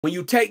When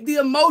you take the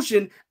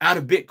emotion out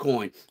of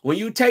Bitcoin, when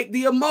you take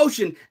the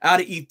emotion out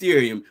of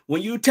Ethereum,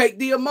 when you take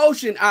the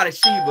emotion out of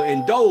Shiba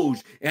and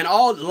Doge and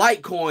all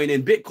Litecoin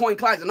and Bitcoin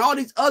Classic and all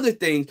these other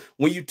things,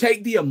 when you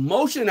take the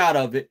emotion out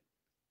of it,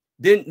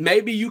 then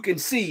maybe you can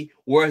see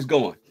where it's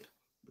going.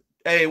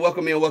 Hey,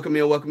 welcome in, welcome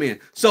in, welcome in.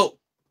 So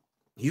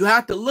you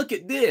have to look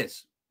at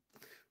this.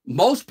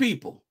 Most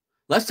people,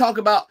 let's talk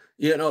about,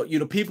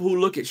 people who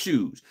look at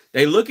shoes.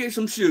 They look at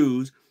some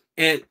shoes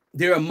and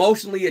they're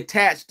emotionally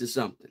attached to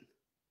something.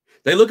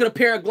 They look at a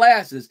pair of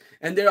glasses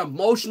and they're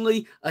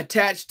emotionally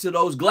attached to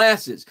those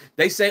glasses.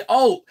 They say,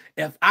 oh,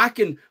 if I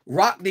can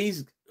rock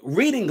these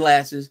reading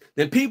glasses,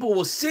 then people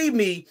will see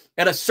me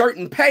at a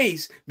certain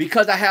pace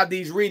because I have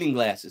these reading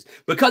glasses,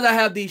 because I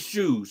have these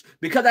shoes,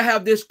 because I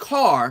have this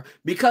car,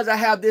 because I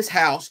have this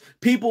house.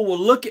 People will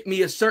look at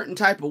me a certain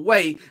type of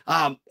way,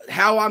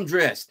 how I'm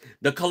dressed,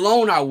 the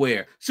cologne I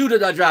wear,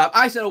 shooters I drive,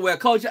 ice that I wear,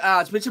 close your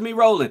eyes, picture me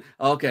rolling.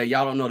 Okay,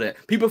 y'all don't know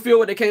that. People feel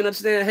what they can't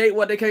understand, hate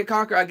what they can't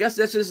conquer. I guess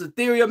that's just the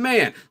theory of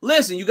man.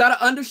 Listen, you got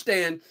to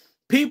understand,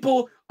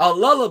 people are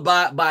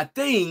lullabied by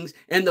things,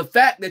 and the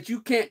fact that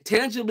you can't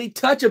tangibly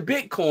touch a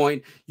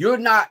Bitcoin, you're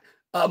not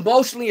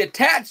emotionally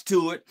attached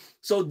to it.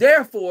 So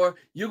therefore,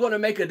 you're going to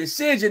make a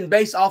decision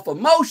based off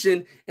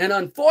emotion. And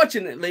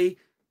unfortunately,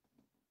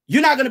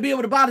 you're not going to be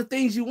able to buy the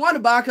things you want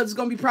to buy because it's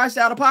going to be priced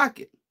out of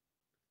pocket.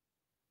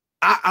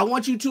 I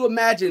want you to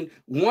imagine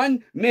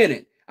 1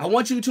 minute. I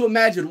want you to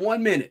imagine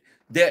 1 minute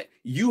that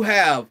you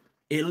have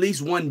at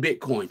least one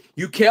Bitcoin.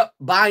 You kept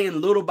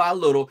buying little by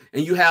little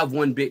and you have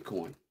one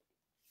Bitcoin.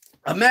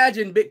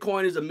 Imagine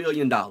Bitcoin is $1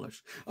 million.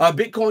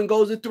 Bitcoin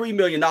goes to $3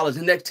 million in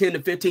the next 10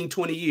 to 15,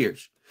 20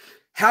 years.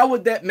 How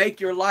would that make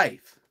your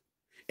life?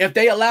 If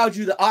they allowed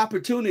you the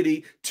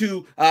opportunity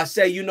to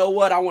say, you know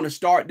what, I want to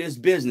start this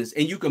business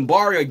and you can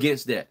borrow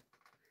against that.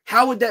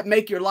 How would that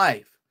make your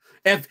life?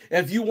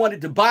 If you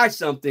wanted to buy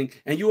something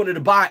and you wanted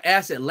to buy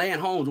asset,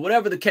 land, homes,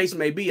 whatever the case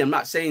may be, I'm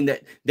not saying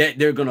that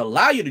they're going to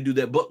allow you to do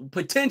that, but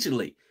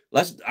potentially,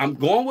 I'm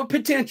going with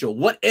potential.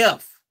 What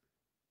if?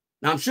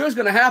 Now, I'm sure it's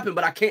going to happen,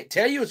 but I can't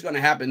tell you it's going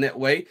to happen that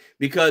way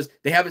because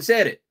they haven't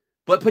said it.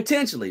 But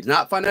potentially, it's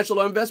not financial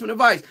or investment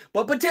advice,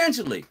 but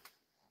potentially,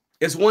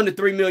 it's $1 to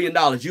 $3 million.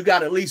 You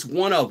got at least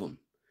one of them.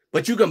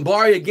 But you can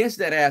borrow against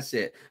that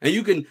asset and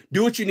you can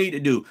do what you need to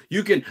do.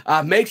 You can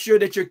make sure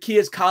that your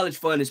kid's college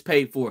fund is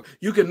paid for.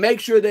 You can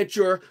make sure that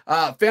your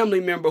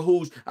family member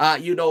who's,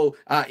 in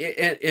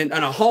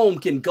a home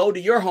can go to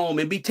your home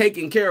and be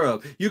taken care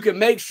of. You can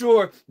make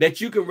sure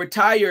that you can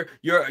retire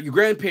your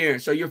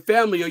grandparents or your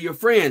family or your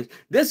friends.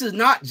 This is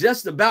not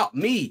just about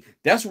me.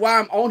 That's why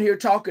I'm on here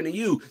talking to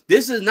you.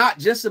 This is not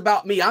just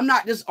about me. I'm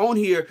not just on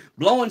here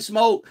blowing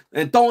smoke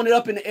and throwing it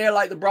up in the air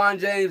like LeBron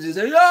James and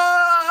saying,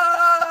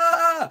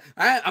 ah!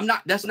 I'm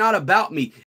not, that's not about me.